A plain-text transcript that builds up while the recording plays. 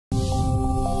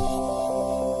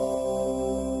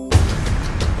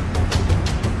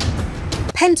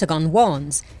Pentagon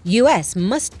warns US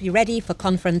must be ready for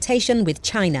confrontation with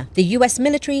China. The US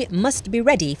military must be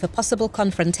ready for possible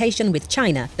confrontation with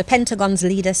China, the Pentagon's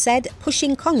leader said,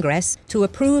 pushing Congress to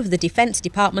approve the Defense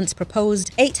Department's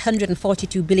proposed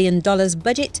 $842 billion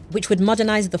budget, which would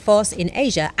modernize the force in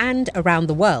Asia and around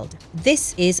the world.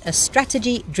 This is a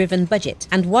strategy-driven budget,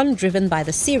 and one driven by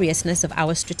the seriousness of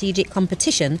our strategic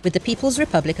competition with the People's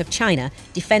Republic of China,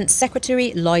 Defense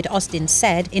Secretary Lloyd Austin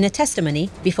said in a testimony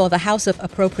before the House of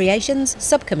Appropriations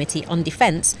Subcommittee on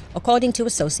Defense, according to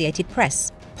Associated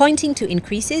Press. Pointing to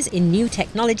increases in new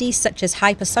technologies such as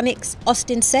hypersonics,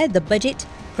 Austin said the budget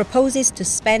proposes to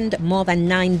spend more than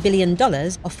 $9 billion, a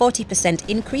 40%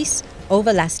 increase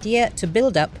over last year, to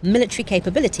build up military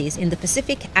capabilities in the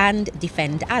Pacific and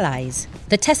defend allies.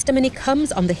 The testimony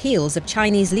comes on the heels of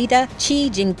Chinese leader Xi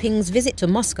Jinping's visit to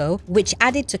Moscow, which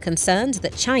added to concerns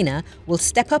that China will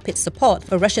step up its support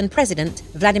for Russian President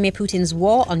Vladimir Putin's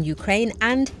war on Ukraine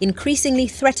and increasingly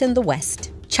threaten the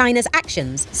West. China's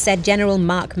actions, said General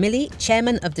Mark Milley,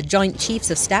 chairman of the Joint Chiefs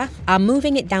of Staff, are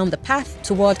moving it down the path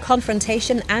toward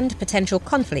confrontation and potential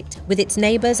conflict with its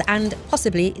neighbors and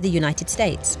possibly the United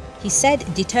States. He said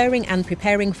deterring and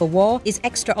preparing for war is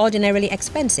extraordinarily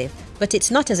expensive, but it's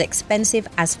not as expensive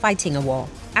as fighting a war.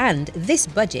 And this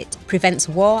budget prevents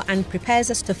war and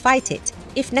prepares us to fight it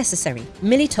if necessary.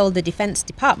 Milley told the Defense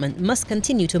Department must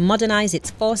continue to modernize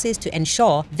its forces to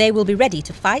ensure they will be ready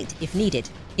to fight if needed.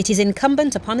 It is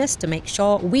incumbent upon us to make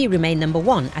sure we remain number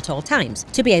one at all times,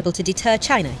 to be able to deter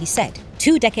China, he said.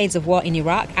 2 decades of war in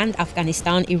Iraq and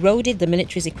Afghanistan eroded the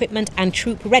military's equipment and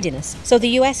troop readiness, so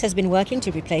the US has been working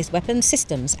to replace weapons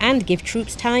systems and give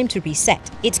troops time to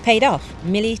reset. It's paid off,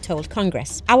 Milley told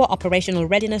Congress. Our operational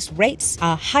readiness rates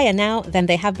are higher now than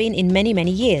they have been in many,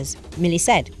 many years, Milley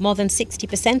said. More than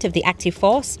 60% of the active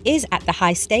force is at the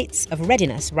high states of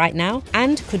readiness right now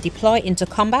and could deploy into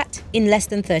combat in less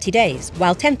than 30 days,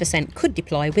 while 10% could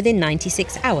deploy within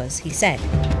 96 hours, he said.